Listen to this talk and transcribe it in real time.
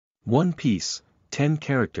One Piece, 10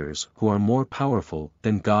 characters who are more powerful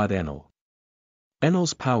than God Enel.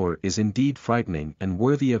 Enel's power is indeed frightening and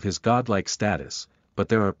worthy of his godlike status, but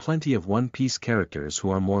there are plenty of One Piece characters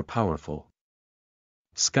who are more powerful.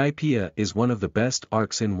 Skypiea is one of the best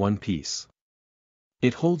arcs in One Piece.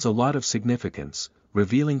 It holds a lot of significance,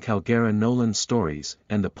 revealing Calgara Nolan's stories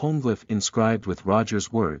and the poneglyph inscribed with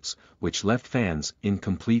Roger's words, which left fans in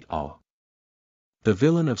complete awe. The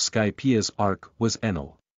villain of Skypiea's arc was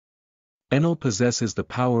Enel. Enel possesses the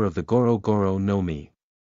power of the Goro Goro no Mi.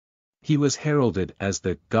 He was heralded as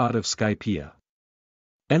the god of Skypiea.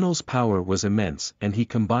 Enel's power was immense and he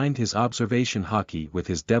combined his observation haki with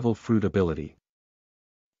his devil fruit ability.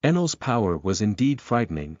 Enel's power was indeed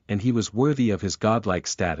frightening and he was worthy of his godlike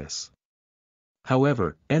status.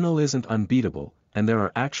 However, Enel isn't unbeatable, and there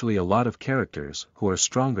are actually a lot of characters who are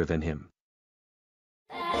stronger than him.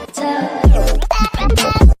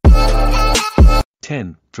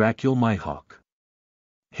 10. Dracul Mihawk.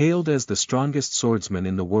 Hailed as the strongest swordsman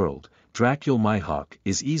in the world, Dracul Mihawk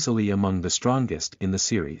is easily among the strongest in the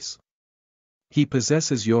series. He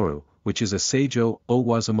possesses Yoru, which is a Seijo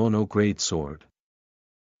Owazamono grade sword.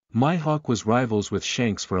 Mihawk was rivals with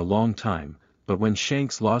Shanks for a long time, but when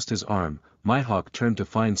Shanks lost his arm, Mihawk turned to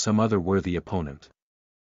find some other worthy opponent.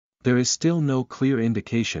 There is still no clear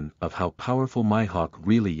indication of how powerful Mihawk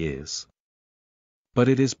really is. But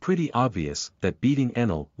it is pretty obvious that beating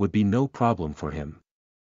Enel would be no problem for him.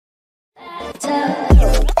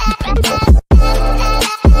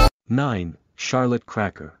 9. Charlotte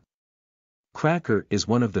Cracker. Cracker is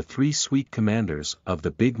one of the 3 sweet commanders of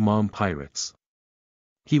the Big Mom Pirates.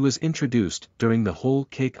 He was introduced during the whole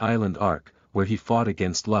Cake Island arc, where he fought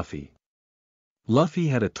against Luffy. Luffy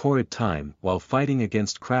had a torrid time while fighting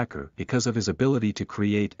against Cracker because of his ability to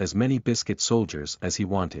create as many biscuit soldiers as he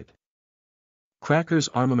wanted. Cracker's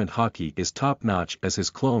armament haki is top-notch as his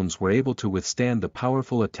clones were able to withstand the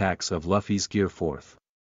powerful attacks of Luffy's Gear 4th.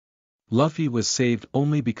 Luffy was saved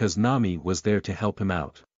only because Nami was there to help him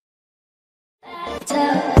out.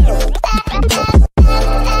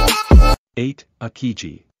 8.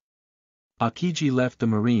 Akiji. Akiji left the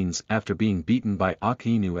Marines after being beaten by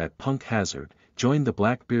Akainu at Punk Hazard, joined the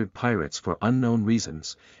Blackbeard Pirates for unknown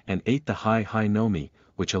reasons, and ate the Hai no Mi,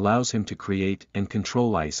 which allows him to create and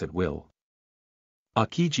control ice at will.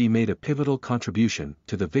 Akiji made a pivotal contribution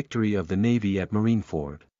to the victory of the Navy at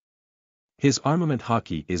Marineford. His armament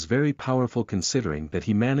haki is very powerful considering that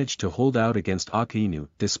he managed to hold out against Akainu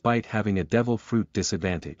despite having a devil fruit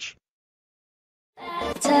disadvantage.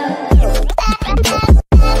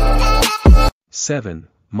 7.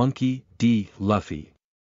 Monkey D. Luffy.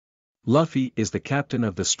 Luffy is the captain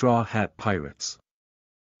of the Straw Hat Pirates.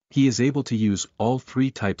 He is able to use all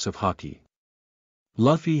 3 types of haki.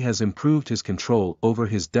 Luffy has improved his control over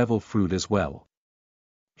his devil fruit as well.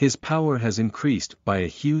 His power has increased by a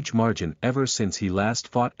huge margin ever since he last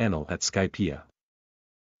fought Enel at Skypiea.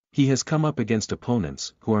 He has come up against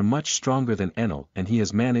opponents who are much stronger than Enel and he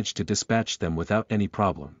has managed to dispatch them without any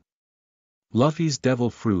problem. Luffy's devil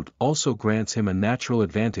fruit also grants him a natural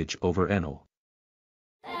advantage over Enel.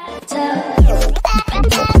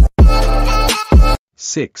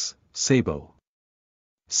 6. Sabo.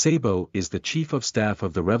 Sabo is the chief of staff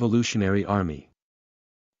of the Revolutionary Army.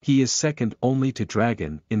 He is second only to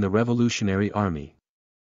Dragon in the Revolutionary Army.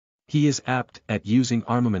 He is apt at using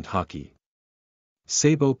armament haki.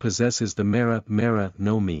 Sabo possesses the Mera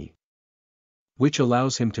no Mi, which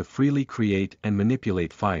allows him to freely create and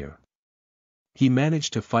manipulate fire. He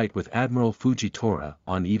managed to fight with Admiral Fujitora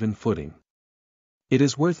on even footing. It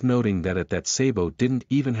is worth noting that Sabo didn't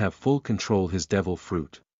even have full control his devil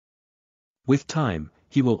fruit. With time,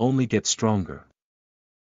 he will only get stronger.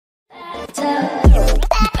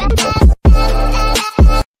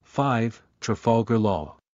 5. Trafalgar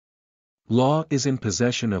Law. Law is in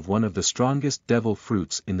possession of one of the strongest devil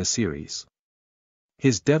fruits in the series.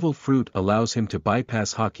 His devil fruit allows him to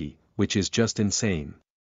bypass haki, which is just insane.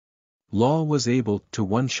 Law was able to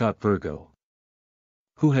one-shot Virgo,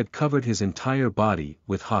 who had covered his entire body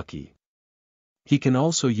with haki. He can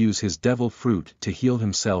also use his devil fruit to heal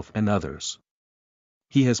himself and others.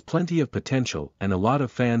 He has plenty of potential and a lot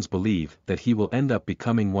of fans believe that he will end up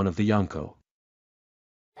becoming one of the Yonko.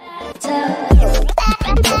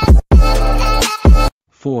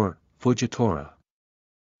 4. Fujitora.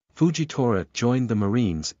 Fujitora joined the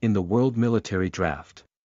Marines in the World Military Draft.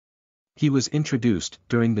 He was introduced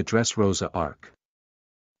during the Dressrosa arc.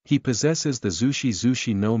 He possesses the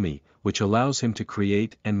Zushi no Mi, which allows him to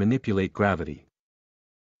create and manipulate gravity.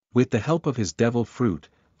 With the help of his devil fruit,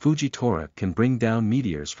 Fujitora can bring down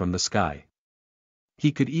meteors from the sky.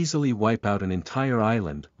 He could easily wipe out an entire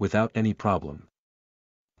island without any problem.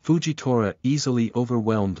 Fujitora easily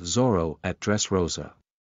overwhelmed Zoro at Dressrosa.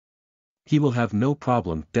 He will have no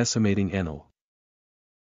problem decimating Enel.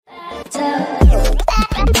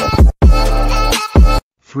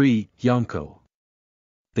 3. Yonko.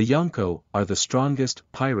 The Yonko are the strongest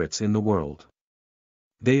pirates in the world.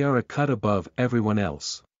 They are a cut above everyone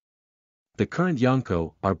else. The current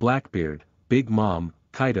Yonko are Blackbeard, Big Mom,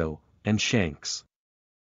 Kaido, and Shanks.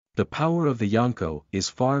 The power of the Yonko is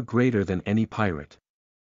far greater than any pirate.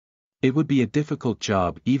 It would be a difficult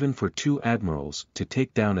job even for 2 admirals to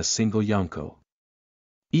take down a single Yonko.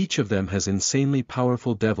 Each of them has insanely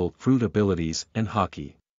powerful devil fruit abilities and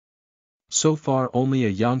haki. So far only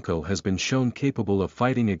a Yonko has been shown capable of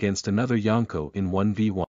fighting against another Yonko in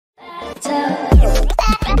 1v1.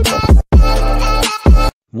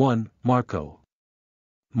 1. Marco.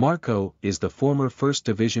 Marco is the former 1st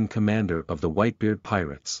Division commander of the Whitebeard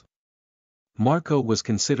Pirates. Marco was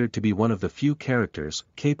considered to be one of the few characters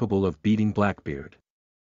capable of beating Blackbeard.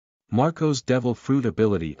 Marco's devil fruit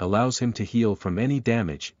ability allows him to heal from any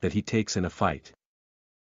damage that he takes in a fight.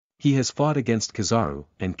 He has fought against Kizaru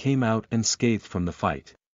and came out unscathed from the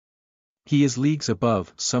fight. He is leagues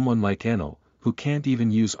above someone like Enel, who can't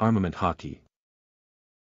even use armament haki.